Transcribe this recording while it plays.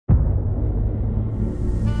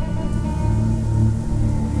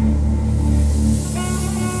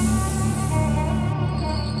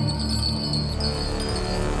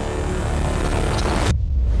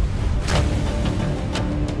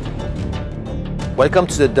Welcome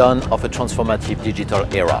to the dawn of a transformative digital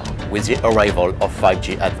era with the arrival of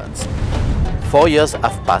 5G Advanced. 4 years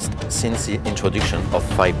have passed since the introduction of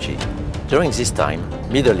 5G. During this time,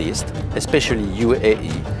 Middle East, especially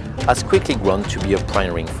UAE, has quickly grown to be a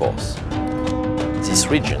pioneering force. This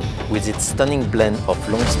region, with its stunning blend of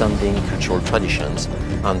long-standing cultural traditions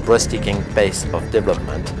and breathtaking pace of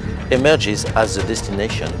development, emerges as the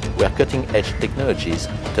destination where cutting-edge technologies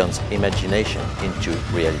turns imagination into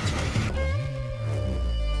reality.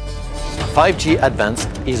 5G Advanced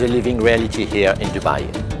is a living reality here in Dubai,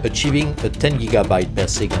 achieving a 10 GB per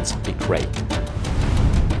second peak rate.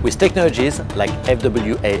 With technologies like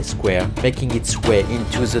FWA Square making its way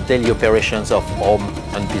into the daily operations of home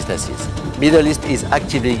and businesses, Middle East is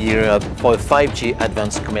actively gearing up for 5G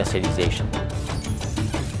Advanced commercialization.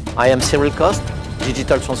 I am Cyril Coste,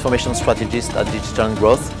 Digital Transformation Strategist at Digital &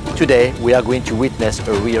 Growth. Today, we are going to witness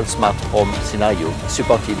a real smart home scenario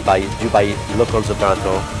supported by Dubai local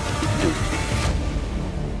operator Du.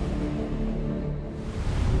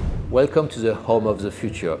 Welcome to the home of the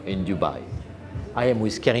future in Dubai. I am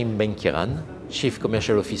with Karim Benkiran, Chief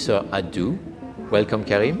Commercial Officer at Du. Welcome,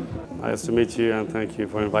 Karim. Nice to meet you and thank you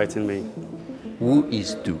for inviting me. Who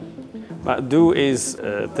is Du? Du is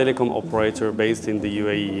a telecom operator based in the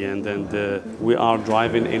UAE, and we are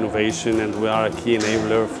driving innovation and we are a key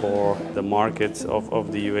enabler for the market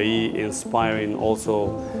of the UAE, inspiring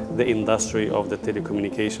also the industry of the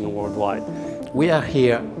telecommunication worldwide. We are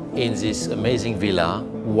here in this amazing villa.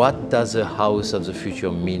 What does the house of the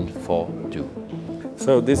future mean for Du?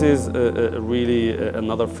 So this is really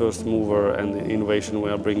another first mover and innovation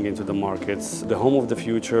we are bringing into the markets. The home of the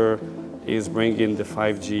future is bringing the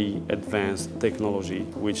 5G advanced technology,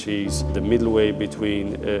 which is the middle way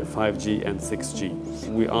between 5G and 6G.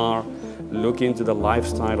 We are looking to the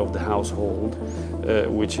lifestyle of the household,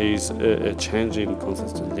 which is changing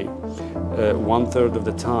consistently. 1/3 of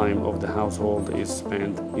the time of the household is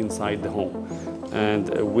spent inside the home. And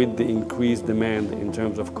with the increased demand in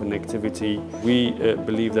terms of connectivity, we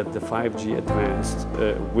believe that the 5G Advanced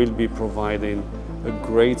will be providing a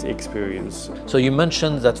great experience. So you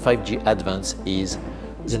mentioned that 5G Advanced is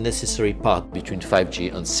the necessary part between 5G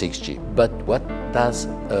and 6G. But what does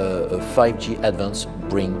a 5G Advanced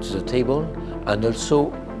bring to the table? And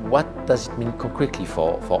also, what does it mean concretely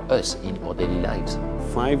for us in our daily lives?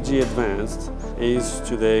 5G Advanced is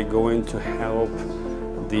today going to help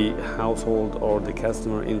the household or the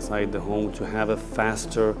customer inside the home to have a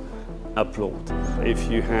faster upload.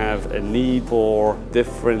 If you have a need for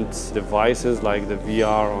different devices like the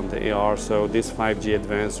VR and the AR, so this 5G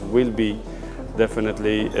Advanced will be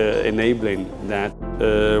definitely enabling that.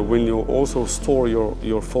 When you also store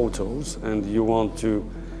your photos and you want to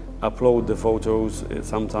upload the photos,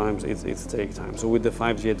 sometimes it's take time. So with the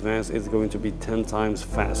 5G Advanced, it's going to be 10 times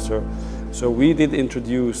faster. So we did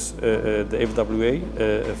introduce the FWA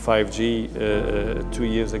 5G 2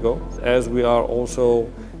 years ago. As we are also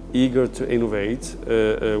eager to innovate,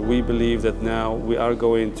 we believe that now we are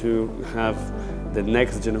going to have the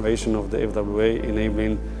next generation of the FWA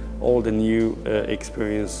enabling all the new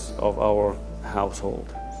experience of our household.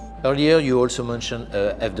 Earlier, you also mentioned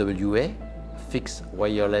FWA, fixed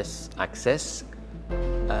wireless access.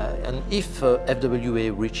 And if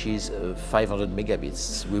FWA reaches 500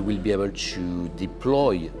 megabits, we will be able to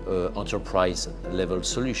deploy enterprise-level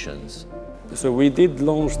solutions. So we did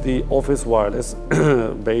launch the Office Wireless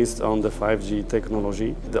based on the 5G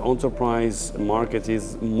technology. The enterprise market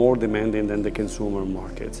is more demanding than the consumer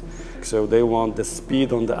market. So they want the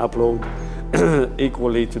speed on the upload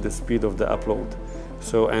equally to the speed of the upload.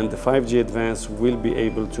 So, and the 5G Advanced will be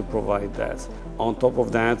able to provide that. On top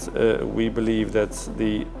of that, we believe that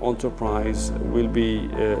the enterprise will be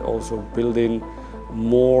also building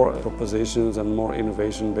more propositions and more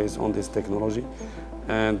innovation based on this technology.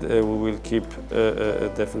 And we will keep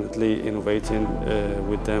definitely innovating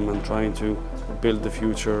with them and trying to build the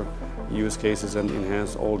future use cases and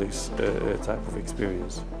enhance all this type of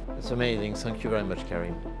experience. It's amazing. Thank you very much,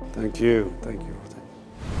 Karim. Thank you. Thank you.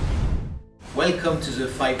 Welcome to the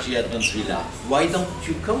 5G Advanced Villa. Why don't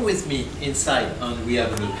you come with me inside and we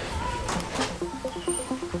have a look?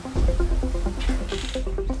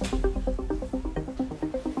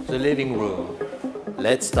 The living room.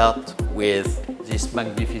 Let's start with this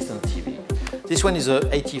magnificent TV. This one is a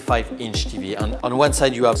 85-inch TV, and on one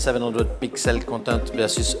side you have 700 pixel content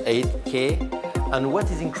versus 8K. And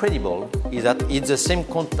what is incredible is that it's the same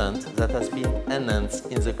content that has been enhanced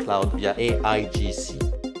in the cloud via AIGC.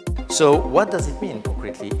 So what does it mean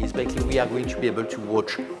concretely? Is basically we are going to be able to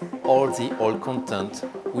watch all the old content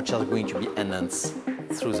which are going to be enhanced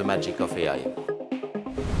through the magic of AI.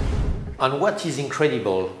 And what is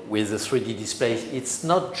incredible with the 3D displays, it's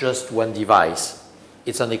not just one device,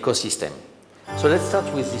 it's an ecosystem. So let's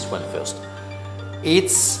start with this one first.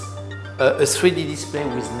 It's a 3D display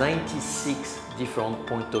with 96 different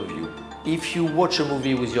points of view. If you watch a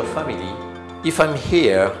movie with your family, if I'm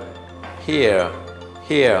here, here,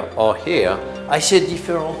 here, or here, I see a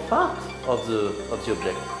different part of the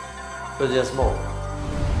object, but there's more.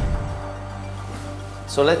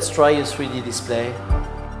 So let's try a 3D display.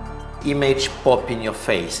 Image pop in your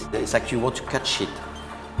face. It's like you want to catch it.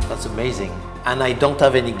 That's amazing. And I don't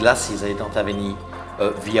have any glasses, I don't have any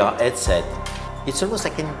VR headset. It's almost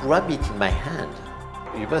like I can grab it in my hand.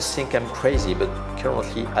 You must think I'm crazy, but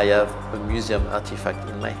currently I have a museum artifact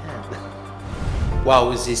in my hand. Wow,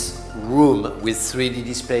 this room with 3D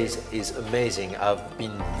displays is amazing. I've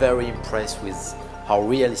been very impressed with how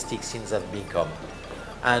realistic things have become.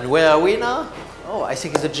 And where are we now? Oh, I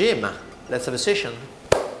think it's a gym. Let's have a session.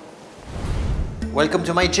 Welcome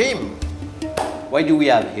to my gym. What do we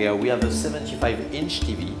have here? We have a 75-inch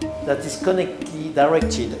TV that is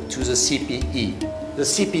directed to the CPE. The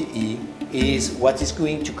CPE is what is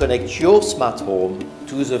going to connect your smart home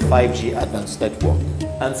to the 5G advanced network.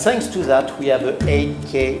 And thanks to that, we have an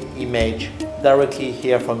 8K image directly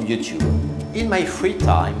here from YouTube. In my free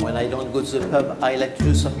time, when I don't go to the pub, I like to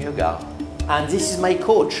do some yoga. And this is my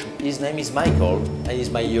coach. His name is Michael, and he's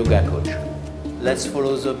my yoga coach. Let's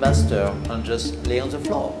follow the master and just lay on the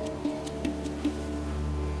floor.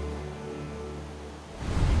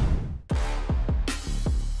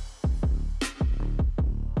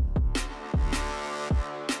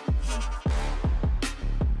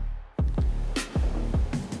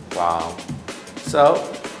 Wow.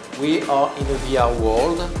 So, we are in a VR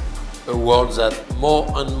world, a world that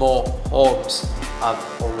more and more homes have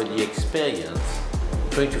already experienced. I'm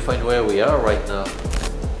trying to find where we are right now.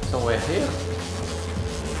 Somewhere here.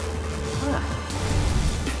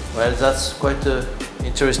 Well, that's quite an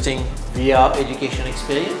interesting VR education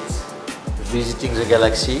experience, visiting the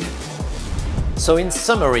galaxy. So in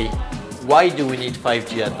summary, why do we need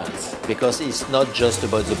 5G Advanced? Because it's not just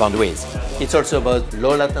about the bandwidth. It's also about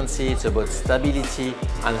low latency, it's about stability,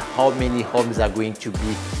 and how many homes are going to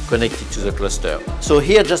be connected to the cluster. So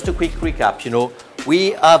here, just a quick recap,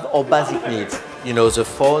 we have our basic needs, the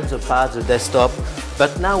phone, the pad, the desktop,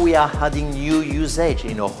 but now we are adding new usage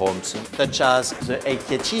in our homes, such as the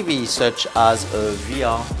 8K TV, such as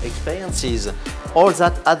VR experiences. All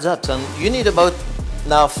that adds up, and you need about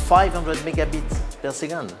now 500 megabits per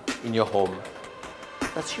second in your home.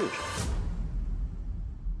 That's huge.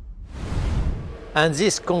 And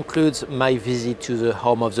this concludes my visit to the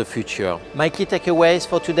home of the future. My key takeaways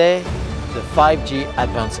for today: the 5G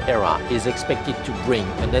advanced era is expected to bring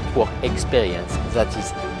a network experience that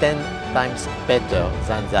is 10 times better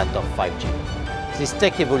than that of 5G. This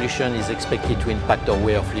tech evolution is expected to impact our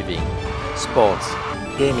way of living, sports,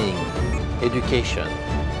 gaming, education.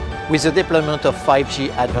 With the deployment of 5G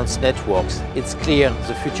advanced networks, it's clear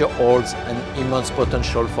the future holds an immense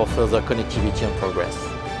potential for further connectivity and progress.